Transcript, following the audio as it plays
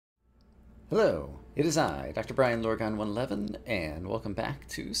Hello, it is I, Dr. Brian Lorgon 111, and welcome back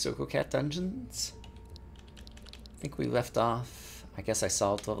to Sokocat Dungeons. I think we left off, I guess I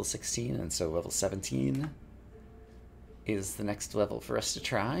solved level 16, and so level 17 is the next level for us to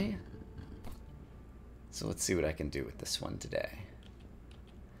try. So let's see what I can do with this one today.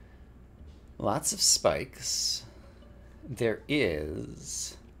 Lots of spikes. There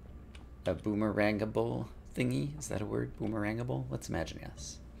is a boomerangable thingy. Is that a word? Boomerangable? Let's imagine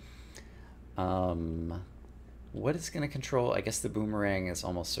yes. What is going to control? I guess the boomerang is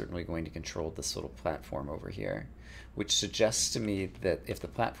almost certainly going to control this little platform over here, which suggests to me that if the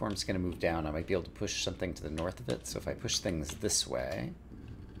platform's going to move down, I might be able to push something to the north of it. So if I push things this way,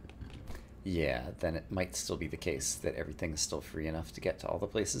 yeah, then it might still be the case that everything's still free enough to get to all the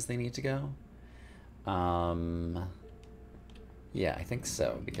places they need to go. Yeah, I think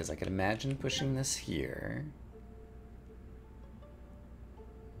so, because I could imagine pushing this here.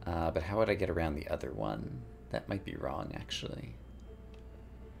 But how would I get around the other one? That might be wrong, actually.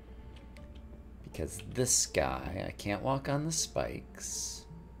 Because this guy, I can't walk on the spikes.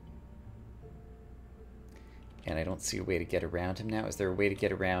 And I don't see a way to get around him now. Is there a way to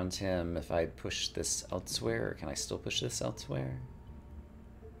get around him if I push this elsewhere? Or can I still push this elsewhere?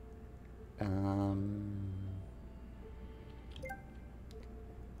 Don't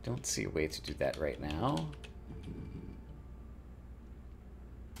see a way to do that right now.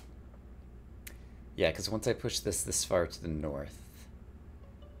 Yeah, because once I push this far to the north,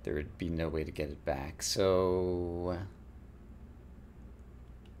 there would be no way to get it back. So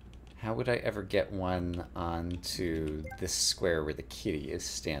how would I ever get one onto this square where the kitty is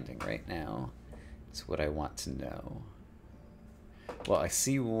standing right now? Is what I want to know. Well, I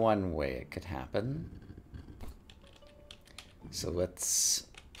see one way it could happen. So let's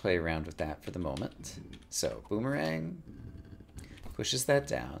play around with that for the moment. So boomerang pushes that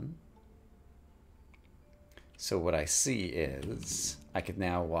down. So what I see is I could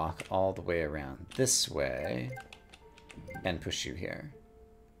now walk all the way around this way and push you here.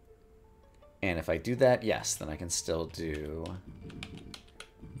 And if I do that, yes, then I can still do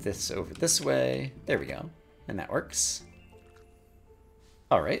this over this way. There we go. And that works.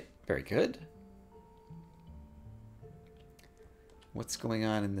 All right, very good. What's going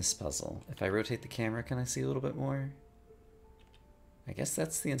on in this puzzle? If I rotate the camera, can I see a little bit more? I guess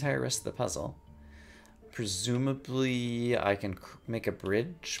that's the entire rest of the puzzle. Presumably, I can make a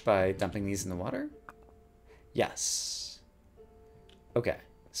bridge by dumping these in the water? Yes. Okay,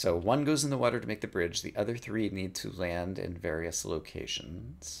 so one goes in the water to make the bridge. The other three need to land in various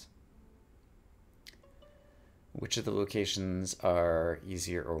locations. Which of the locations are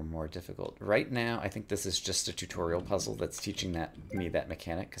easier or more difficult? Right now, I think this is just a tutorial puzzle that's teaching me that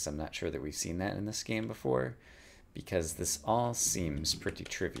mechanic, because I'm not sure that we've seen that in this game before, because this all seems pretty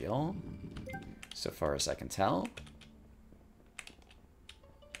trivial, so far as I can tell.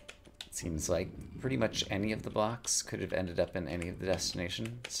 It seems like pretty much any of the blocks could have ended up in any of the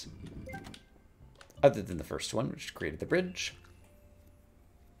destinations, other than the first one, which created the bridge.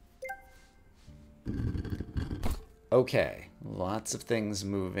 Okay, lots of things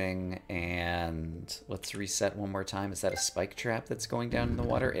moving, and let's reset one more time. Is that a spike trap that's going down in the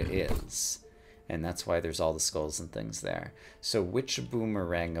water? It is. And that's why there's all the skulls and things there. So which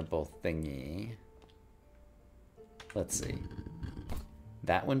boomerangable thingy? Let's see.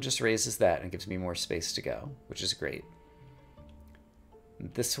 That one just raises that and gives me more space to go, which is great.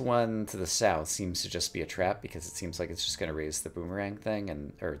 This one to the south seems to just be a trap because it seems like it's just going to raise the boomerang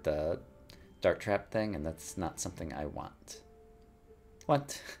thing, or the dart trap thing, and that's not something I want.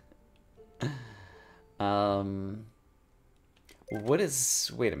 What? What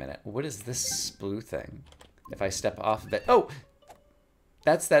is... Wait a minute. What is this blue thing? If I step off of it... Oh!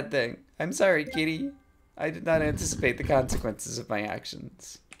 That's that thing. I'm sorry, kitty. I did not anticipate the consequences of my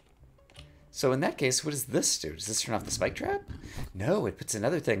actions. So in that case, what does this do? Does this turn off the spike trap? No, it puts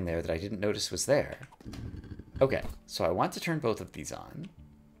another thing there that I didn't notice was there. Okay, so I want to turn both of these on.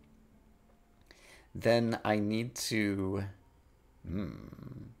 Then I need to...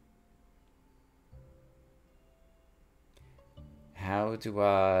 How do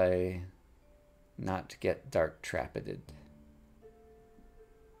I not get dart trappeted?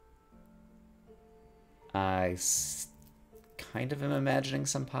 I kind of am imagining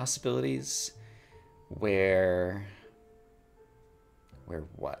some possibilities where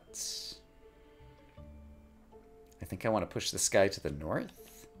what? I think I want to push this guy to the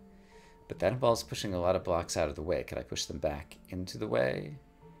north. But that involves pushing a lot of blocks out of the way. Could I push them back into the way?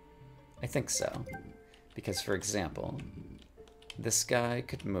 I think so. Because, for example, this guy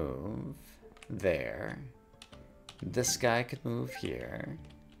could move there. This guy could move here.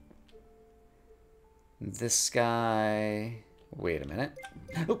 This guy... Wait a minute.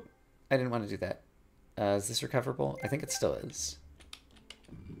 Oh, I didn't want to do that. Is this recoverable? I think it still is.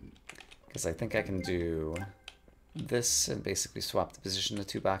 Because I think I can do this and basically swap the position of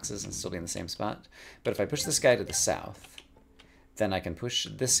 2 boxes and still be in the same spot. But if I push this guy to the south, then I can push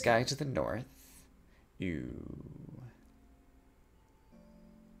this guy to the north. Ew.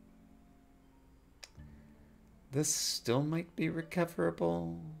 This still might be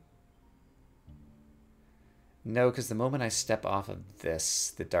recoverable. No, because the moment I step off of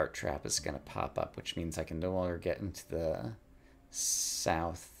this, the dart trap is going to pop up, which means I can no longer get into the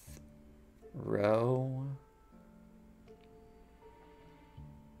south row.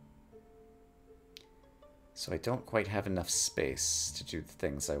 So I don't quite have enough space to do the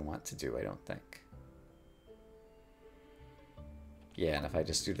things I want to do, I don't think. Yeah, and if I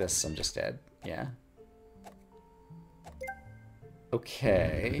just do this, I'm just dead. Yeah.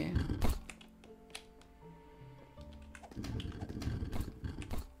 Okay.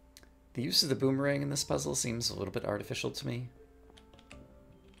 The use of the boomerang in this puzzle seems a little bit artificial to me.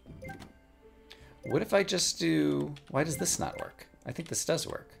 What if I just do... Why does this not work? I think this does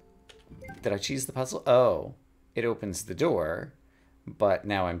work. Did I cheese the puzzle? Oh, it opens the door, but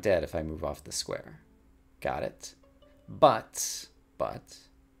now I'm dead if I move off the square. Got it. But,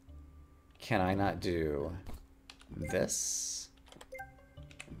 can I not do this?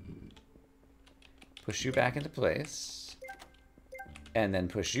 Push you back into place. And then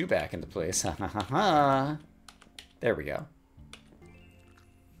push you back into place. Ha ha ha ha. There we go.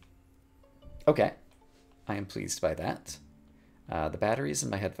 Okay. I am pleased by that. The batteries in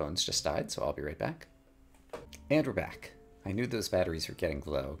my headphones just died, so I'll be right back. And we're back. I knew those batteries were getting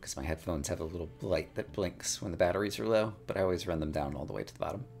low because my headphones have a little light that blinks when the batteries are low, but I always run them down all the way to the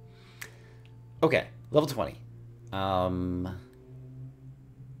bottom. Okay, level 20.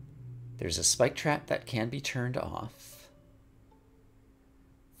 There's a spike trap that can be turned off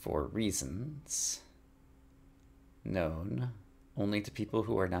for reasons known only to people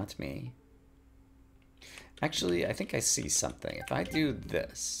who are not me. Actually, I think I see something. If I do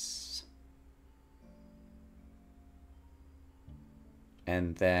this,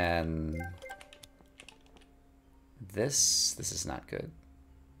 and then this is not good,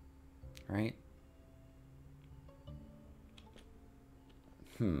 right?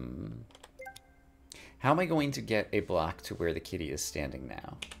 How am I going to get a block to where the kitty is standing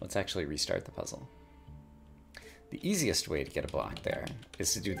now? Let's actually restart the puzzle. The easiest way to get a block there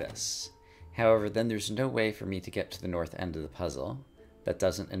is to do this. However, then there's no way for me to get to the north end of the puzzle that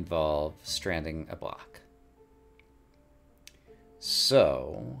doesn't involve stranding a block.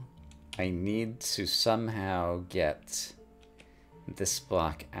 So, I need to somehow get this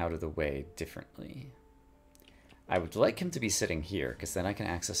block out of the way differently. I would like him to be sitting here, because then I can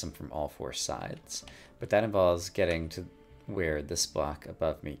access him from all 4 sides. But that involves getting to where this block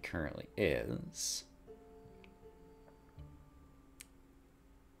above me currently is.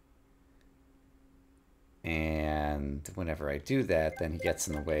 And whenever I do that, then he gets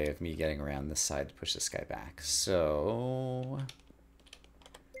in the way of me getting around this side to push this guy back. So,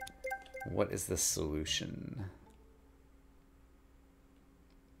 what is the solution?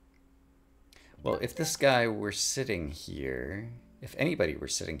 Well, if this guy were sitting here, if anybody were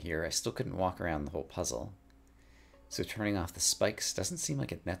sitting here, I still couldn't walk around the whole puzzle. So turning off the spikes doesn't seem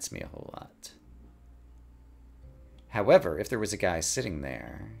like it nets me a whole lot. However, if there was a guy sitting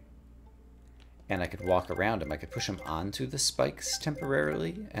there, and I could walk around him, I could push him onto the spikes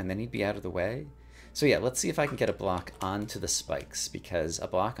temporarily, and then he'd be out of the way. So yeah, let's see if I can get a block onto the spikes, because a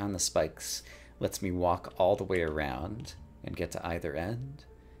block on the spikes lets me walk all the way around and get to either end.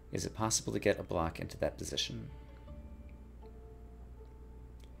 Is it possible to get a block into that position?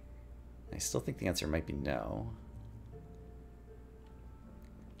 I still think the answer might be no.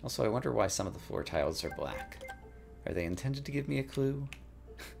 Also, I wonder why some of the floor tiles are black. Are they intended to give me a clue?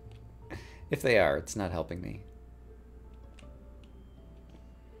 If they are, it's not helping me.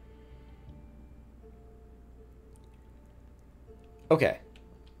 Okay,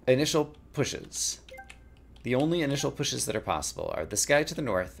 initial pushes. The only initial pushes that are possible are this guy to the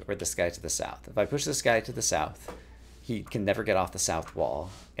north or this guy to the south. If I push this guy to the south, he can never get off the south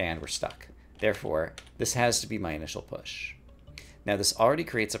wall, and we're stuck. Therefore, this has to be my initial push. Now, this already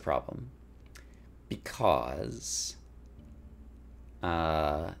creates a problem because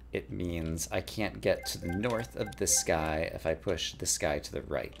it means I can't get to the north of this guy if I push this guy to the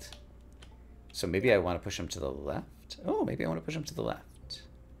right. So maybe I want to push him to the left. Oh, maybe I want to push him to the left.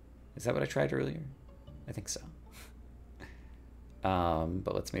 Is that what I tried earlier? I think so.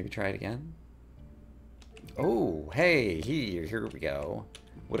 But let's maybe try it again. Oh, hey, here we go.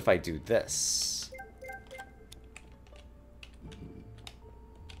 What if I do this?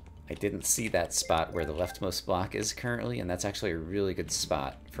 I didn't see that spot where the leftmost block is currently, and that's actually a really good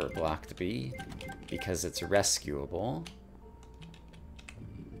spot for a block to be, because it's rescuable.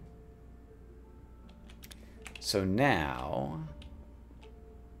 So now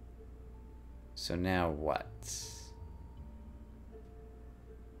what?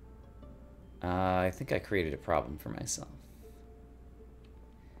 I think I created a problem for myself.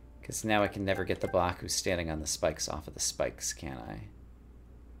 Because now I can never get the block who's standing on the spikes off of the spikes, can I?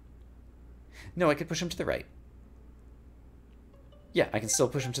 No, I could push him to the right. Yeah, I can still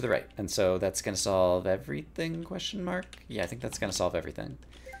push him to the right. And so that's going to solve everything, question mark? Yeah, I think that's going to solve everything.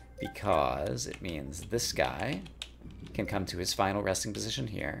 Because it means this guy can come to his final resting position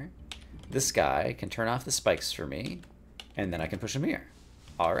here. This guy can turn off the spikes for me. And then I can push him here.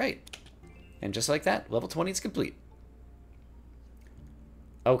 All right. And just like that, level 20 is complete.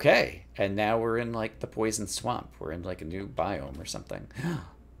 Okay. And now we're in, like, the poison swamp. We're in, like, a new biome or something.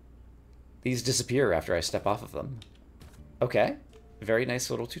 These disappear after I step off of them. Okay. Very nice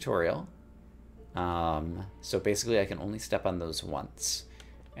little tutorial. So basically I can only step on those once.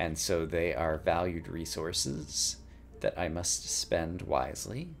 And so they are valued resources that I must spend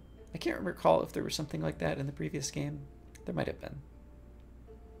wisely. I can't recall if there was something like that in the previous game. There might have been.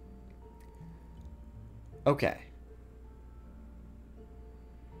 Okay.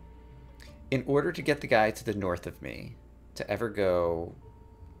 In order to get the guy to the north of me to ever go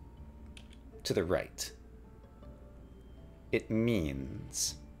to the right, it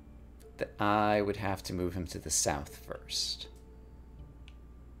means that I would have to move him to the south first.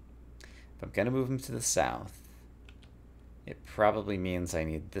 If I'm going to move him to the south, it probably means I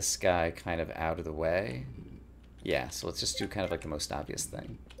need this guy kind of out of the way. Yeah, so let's just do kind of like the most obvious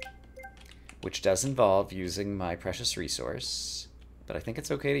thing, which does involve using my precious resource, but I think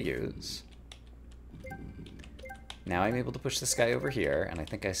it's okay to use. Now I'm able to push this guy over here, and I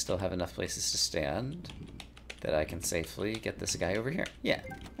think I still have enough places to stand that I can safely get this guy over here. Yeah,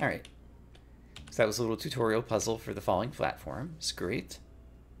 alright. So that was a little tutorial puzzle for the falling platforms. Great.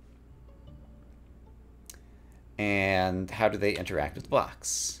 And how do they interact with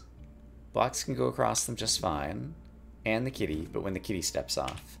blocks? Blocks can go across them just fine, and the kitty, but when the kitty steps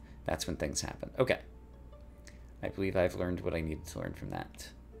off, that's when things happen. Okay. I believe I've learned what I needed to learn from that.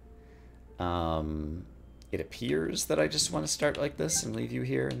 It appears that I just want to start like this and leave you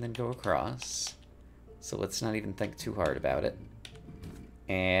here and then go across. So let's not even think too hard about it.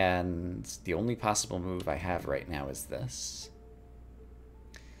 And the only possible move I have right now is this.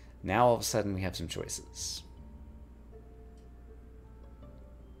 Now all of a sudden we have some choices.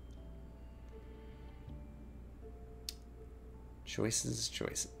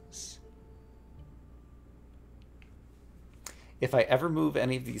 Choices. If I ever move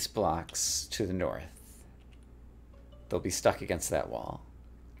any of these blocks to the north, they'll be stuck against that wall.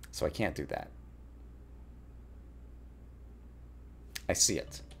 So I can't do that. I see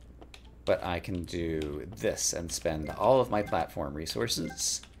it. But I can do this and spend all of my platform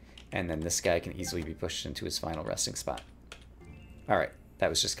resources, and then this guy can easily be pushed into his final resting spot. Alright, that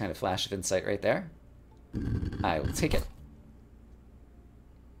was just kind of flash of insight right there. I will take it.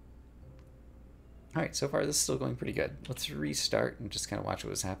 Alright, so far this is still going pretty good. Let's restart and just kind of watch what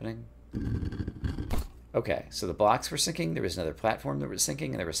was happening. Okay, so the blocks were sinking, there was another platform that was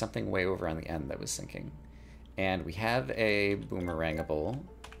sinking, and there was something way over on the end that was sinking. And we have a boomerangable,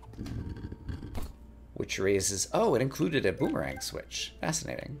 which raises... Oh, it included a boomerang switch.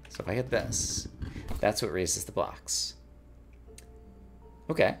 Fascinating. So if I hit this, that's what raises the blocks.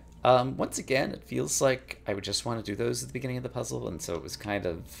 Okay. Once again, it feels like I would just want to do those at the beginning of the puzzle, and so it was kind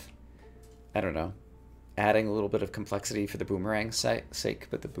of... I don't know, adding a little bit of complexity for the boomerang's sake,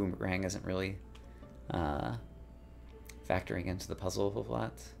 but the boomerang isn't really factoring into the puzzle a whole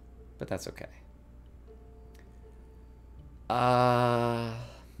lot, but that's okay. I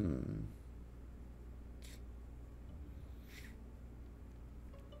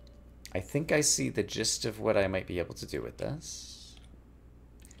think I see the gist of what I might be able to do with this.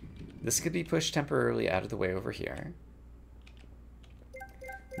 This could be pushed temporarily out of the way over here.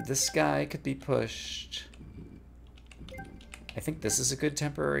 This guy could be pushed. I think this is a good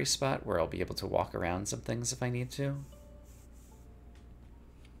temporary spot where I'll be able to walk around some things if I need to.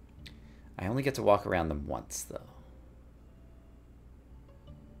 I only get to walk around them once, though.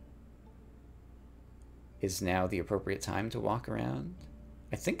 Is now the appropriate time to walk around?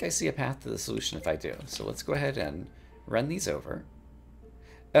 I think I see a path to the solution if I do. So let's go ahead and run these over.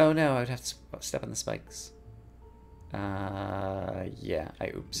 Oh no, I would have to step on the spikes. Yeah, I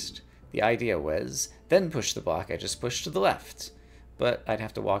oopsed. The idea was, then push the block I just pushed to the left. But I'd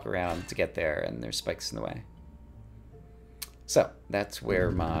have to walk around to get there, and there's spikes in the way. So that's where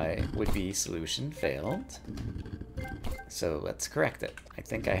my would-be solution failed. So let's correct it. I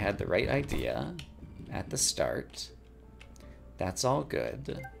think I had the right idea at the start. That's all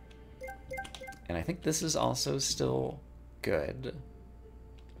good. And I think this is also still good.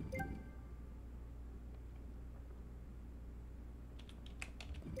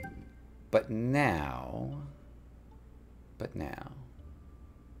 But now...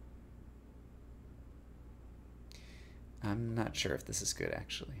 I'm not sure if this is good,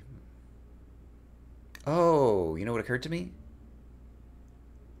 actually. Oh, you know what occurred to me?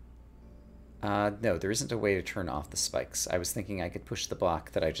 No, there isn't a way to turn off the spikes. I was thinking I could push the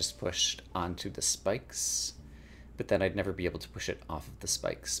block that I just pushed onto the spikes, but then I'd never be able to push it off of the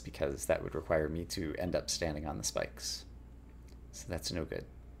spikes because that would require me to end up standing on the spikes. So that's no good.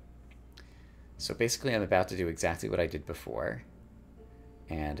 So basically I'm about to do exactly what I did before.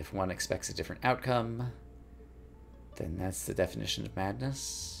 And if one expects a different outcome, then that's the definition of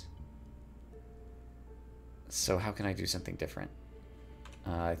madness. So how can I do something different?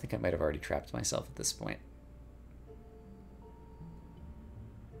 I think I might have already trapped myself at this point.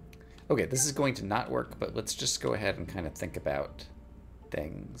 Okay, this is going to not work, but let's just go ahead and kind of think about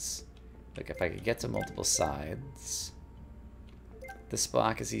things. Like if I could get to multiple sides. This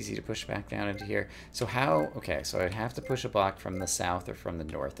block is easy to push back down into here. So how... Okay, so I'd have to push a block from the south or from the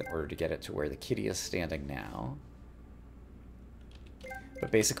north in order to get it to where the kitty is standing now.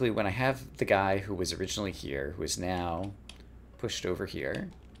 But basically, when I have the guy who was originally here, who is now pushed over here...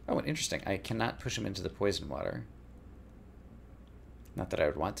 Oh, and interesting. I cannot push him into the poison water. Not that I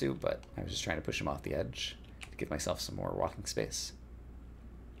would want to, but I was just trying to push him off the edge to give myself some more walking space.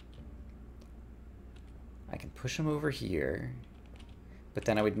 I can push him over here, but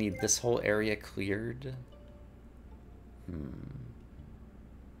then I would need this whole area cleared.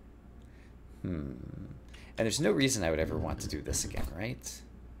 And there's no reason I would ever want to do this again, right?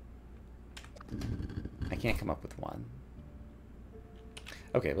 I can't come up with one.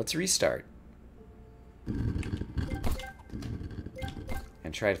 Okay, let's restart. And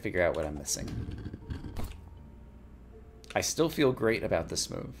try to figure out what I'm missing. I still feel great about this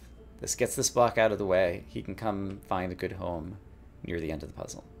move. This gets this block out of the way. He can come find a good home near the end of the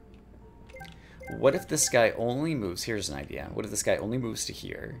puzzle. What if this guy only moves... Here's an idea. What if this guy only moves to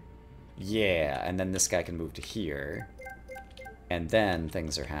here? Yeah, and then this guy can move to here. And then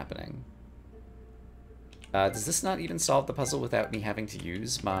things are happening. Does this not even solve the puzzle without me having to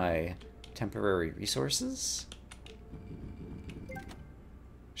use my temporary resources?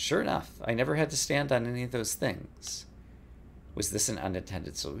 Sure enough, I never had to stand on any of those things. Was this an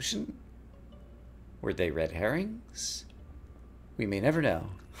unintended solution? Were they red herrings? We may never know.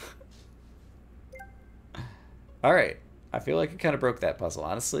 Alright, I feel like I kind of broke that puzzle,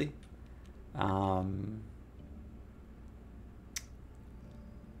 honestly.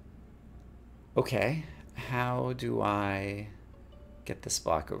 Okay, how do I get this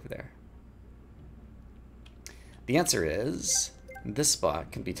block over there? The answer is this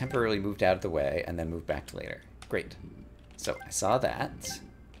block can be temporarily moved out of the way and then moved back later. Great. So I saw that.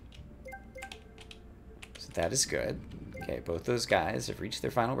 So that is good. Okay, both those guys have reached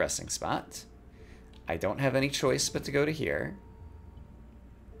their final resting spot. I don't have any choice but to go to here.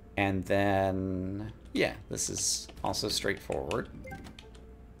 And then, yeah, this is also straightforward.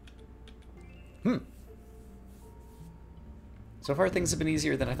 So far things have been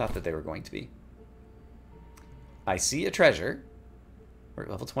easier than I thought that they were going to be. I see a treasure. We're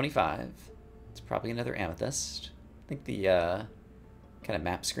at level 25. It's probably another amethyst. I think the kind of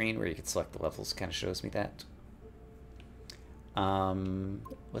map screen where you can select the levels kind of shows me that.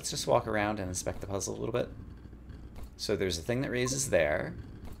 Let's just walk around and inspect the puzzle a little bit. So there's a thing that raises there.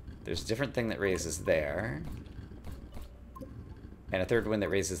 There's a different thing that raises there. And a third one that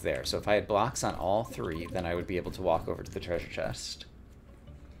raises there. So if I had blocks on all three, then I would be able to walk over to the treasure chest.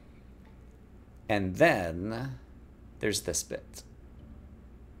 And then there's this bit.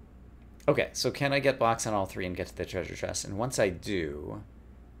 Okay, so can I get blocks on all three and get to the treasure chest? And once I do...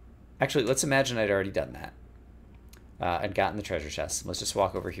 Actually, let's imagine I'd already done that. And gotten the treasure chest. Let's just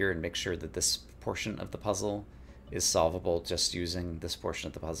walk over here and make sure that this portion of the puzzle is solvable just using this portion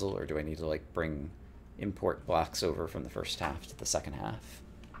of the puzzle, or do I need to like import blocks over from the first half to the second half?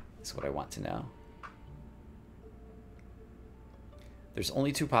 That's what I want to know. There's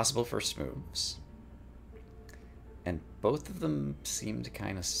only two possible first moves, and both of them seem to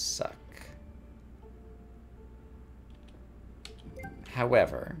kind of suck.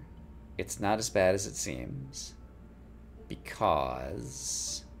 However, it's not as bad as it seems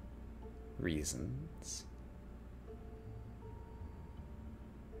because reasons.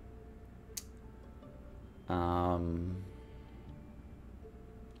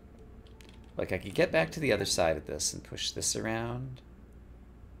 Like, I could get back to the other side of this and push this around.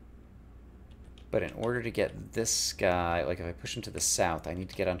 But in order to get this guy, like if I push him to the south, I need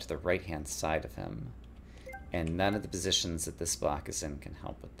to get onto the right-hand side of him. And none of the positions that this block is in can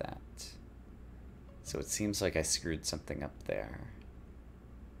help with that. So it seems like I screwed something up there.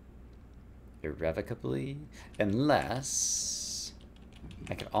 Irrevocably. Unless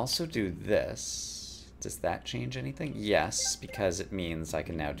I could also do this. Does that change anything? Yes, because it means I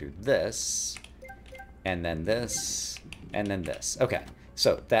can now do this, and then this, and then this. Okay,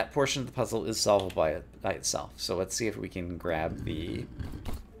 so that portion of the puzzle is solvable by itself. So let's see if we can grab the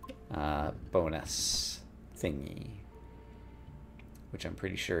bonus thingy, which I'm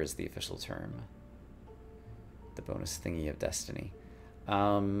pretty sure is the official term. The bonus thingy of destiny.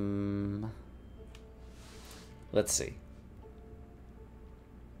 Let's see.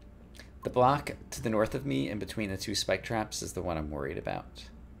 The block to the north of me in between the two spike traps is the one I'm worried about.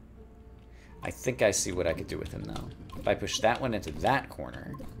 I think I see what I could do with him, though. If I push that one into that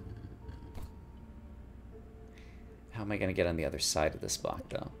corner... How am I going to get on the other side of this block,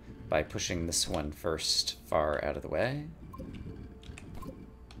 though? By pushing this one first far out of the way.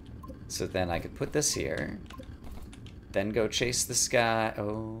 So then I could put this here. Then go chase this guy.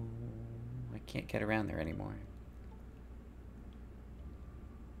 Oh, I can't get around there anymore.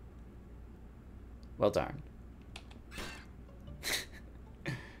 Well, darn.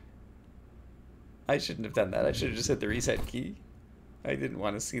 I shouldn't have done that. I should have just hit the reset key. I didn't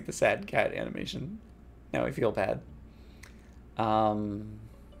want to see the sad cat animation. Now I feel bad. I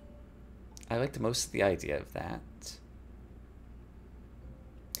liked most of the idea of that.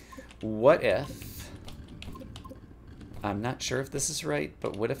 What if... I'm not sure if this is right,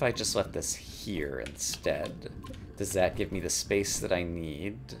 but what if I just left this here instead? Does that give me the space that I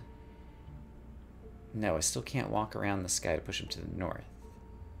need? No, I still can't walk around this guy to push him to the north.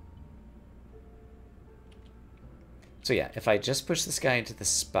 So yeah, if I just push this guy into this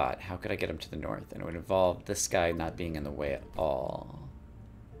spot, how could I get him to the north? And it would involve this guy not being in the way at all.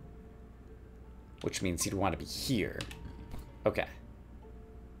 Which means he'd want to be here. Okay.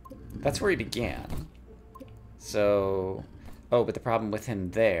 That's where he began. So... Oh, but the problem with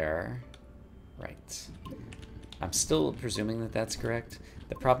him there... Right. I'm still presuming that that's correct.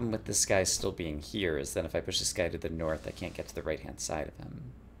 The problem with this guy still being here is then if I push this guy to the north, I can't get to the right-hand side of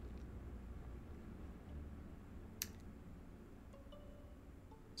him.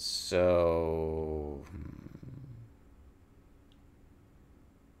 So...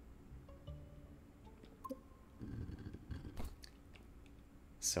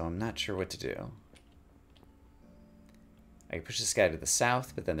 So I'm not sure what to do. I can push this guy to the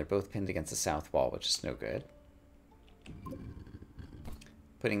south, but then they're both pinned against the south wall, which is no good.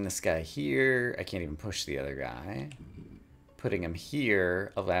 Putting this guy here, I can't even push the other guy. Putting him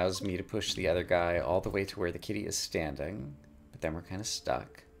here allows me to push the other guy all the way to where the kitty is standing, but then we're kind of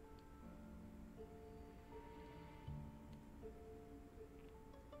stuck.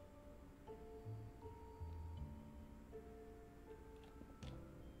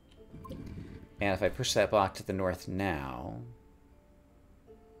 And if I push that block to the north now...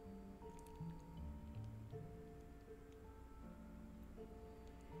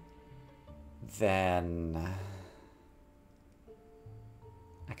 then...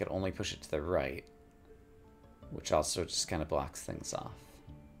 I could only push it to the right, which also just kind of blocks things off.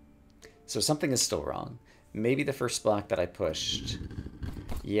 So something is still wrong. Maybe the first block that I pushed...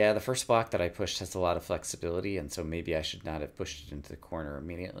 Yeah, the first block that I pushed has a lot of flexibility, and so maybe I should not have pushed it into the corner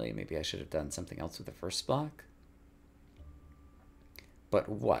immediately. Maybe I should have done something else with the first block. But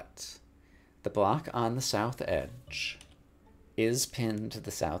what? The block on the south edge is pinned to the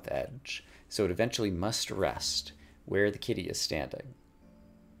south edge, so it eventually must rest where the kitty is standing.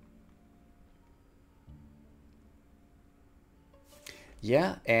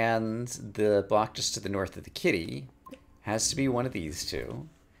 Yeah, and the block just to the north of the kitty has to be one of these two,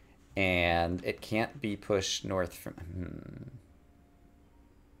 and it can't be pushed north from...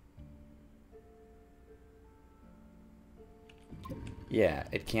 Yeah,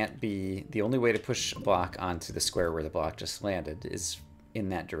 it can't be... The only way to push a block onto the square where the block just landed is in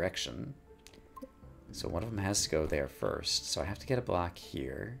that direction. So one of them has to go there first. So I have to get a block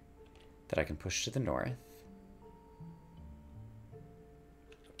here that I can push to the north.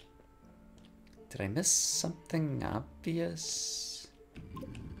 Did I miss something obvious?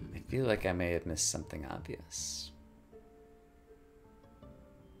 I feel like I may have missed something obvious.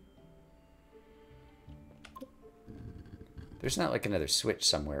 There's not like another switch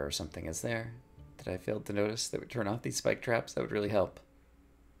somewhere or something, is there? That I failed to notice that would turn off these spike traps? That would really help.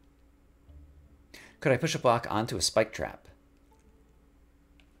 Could I push a block onto a spike trap?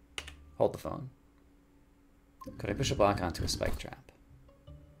 Hold the phone. Could I push a block onto a spike trap?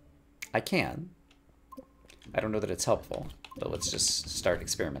 I can. I don't know that it's helpful, but let's just start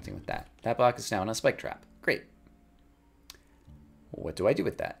experimenting with that. That block is now on a spike trap. Great. What do I do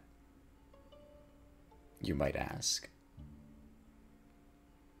with that? You might ask.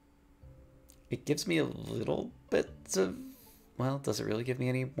 It gives me a little bit of... Well, does it really give me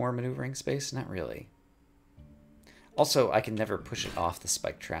any more maneuvering space? Not really. Also, I can never push it off the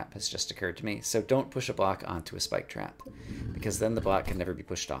spike trap, has just occurred to me. So don't push a block onto a spike trap, because then the block can never be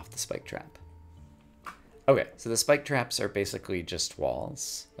pushed off the spike trap. Okay, so the spike traps are basically just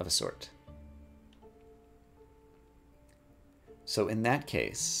walls of a sort. So in that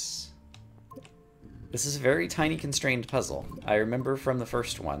case, this is a very tiny constrained puzzle. I remember from the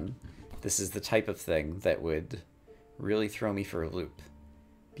first one, this is the type of thing that would really throw me for a loop,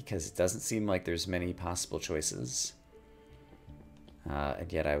 because it doesn't seem like there's many possible choices.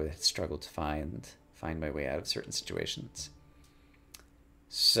 And yet I would struggle to find my way out of certain situations.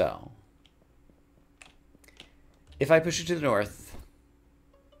 So, if I push you to the north,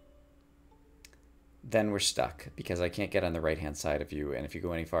 then we're stuck, because I can't get on the right-hand side of you, and if you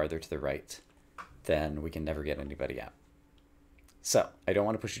go any farther to the right, then we can never get anybody out. So, I don't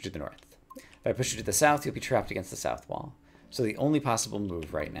want to push you to the north. If I push you to the south, you'll be trapped against the south wall. So the only possible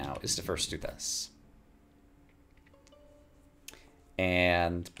move right now is to first do this.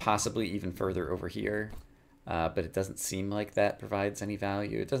 And possibly even further over here, but it doesn't seem like that provides any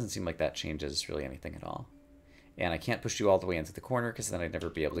value. It doesn't seem like that changes really anything at all. And I can't push you all the way into the corner, because then I'd never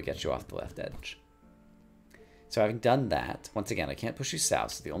be able to get you off the left edge. So having done that, once again, I can't push you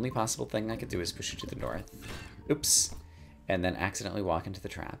south, so the only possible thing I could do is push you to the north. Oops. And then accidentally walk into the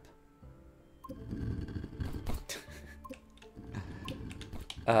trap.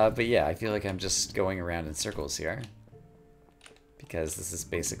 But yeah, I feel like I'm just going around in circles here, because this is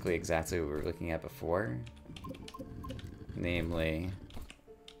basically exactly what we were looking at before. Namely,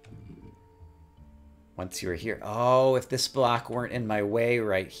 once you were here... Oh, if this block weren't in my way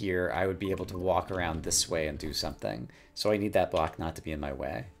right here, I would be able to walk around this way and do something. So I need that block not to be in my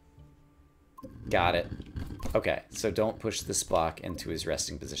way. Got it. Okay, so don't push this block into his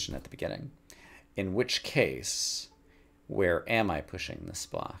resting position at the beginning. In which case, where am I pushing this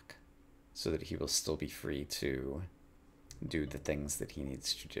block so that he will still be free to do the things that he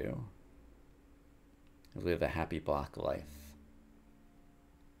needs to do? Live a happy block life.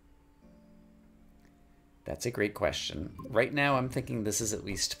 That's a great question. Right now I'm thinking this is at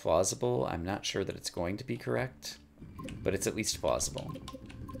least plausible. I'm not sure that it's going to be correct, but it's at least plausible.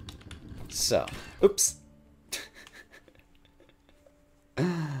 So, oops.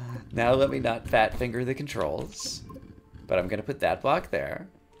 Now let me not fat finger the controls, but I'm going to put that block there.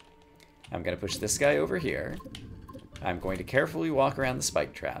 I'm going to push this guy over here. I'm going to carefully walk around the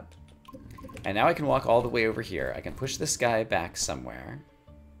spike trap. And now I can walk all the way over here. I can push this guy back somewhere.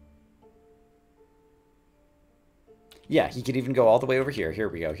 Yeah, he could even go all the way over here. Here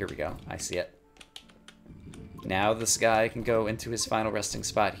we go, here we go. I see it. Now this guy can go into his final resting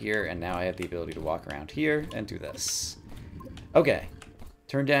spot here, and now I have the ability to walk around here and do this. Okay.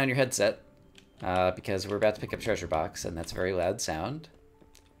 Turn down your headset, because we're about to pick up treasure box, and that's a very loud sound.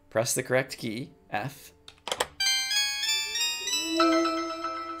 Press the correct key, F.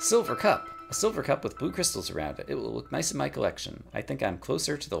 Silver cup. A silver cup with blue crystals around it. It will look nice in my collection. I think I'm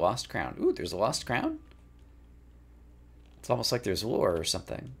closer to the lost crown. Ooh, there's a lost crown? It's almost like there's lore or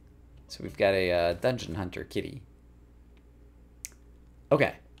something. So we've got a dungeon hunter kitty.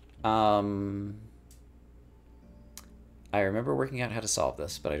 Okay. I remember working out how to solve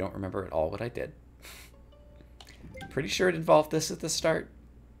this, but I don't remember at all what I did. Pretty sure it involved this at the start.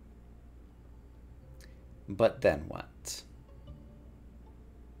 But then what?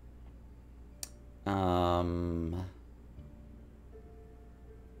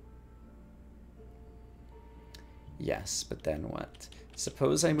 Yes, but then what?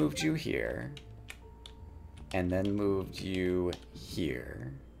 Suppose I moved you here, and then moved you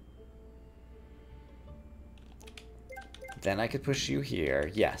here. Then I could push you here.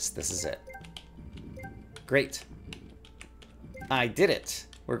 Yes, this is it. Great. I did it.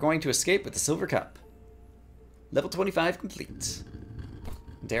 We're going to escape with the silver cup. Level 25 complete.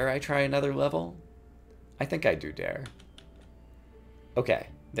 Dare I try another level? I think I do dare. Okay,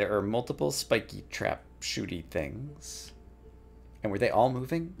 there are multiple spiky trap shooty things. And were they all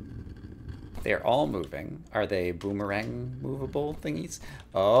moving? They're all moving. Are they boomerang movable thingies?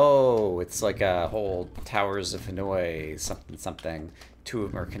 Oh, it's like a whole Towers of Hanoi something something. Two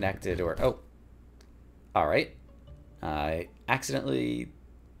of them are connected or... Oh. Alright. I accidentally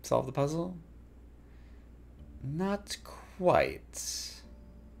solved the puzzle? Not quite.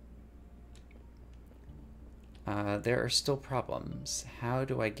 there are still problems. How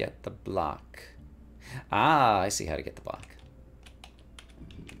do I get the block? Ah, I see how to get the block.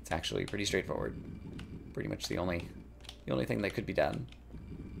 It's actually pretty straightforward. Pretty much the only thing that could be done.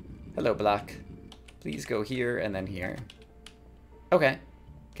 Hello, block. Please go here and then here. Okay.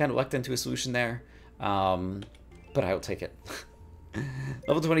 Kind of lucked into a solution there. But I will take it.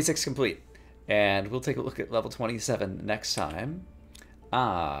 Level 26 complete. And we'll take a look at level 27 next time.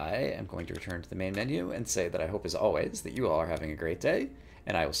 I am going to return to the main menu and say that I hope, as always, that you all are having a great day.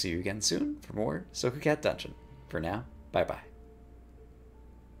 And I will see you again soon for more Sokocat Dungeon. For now, bye-bye.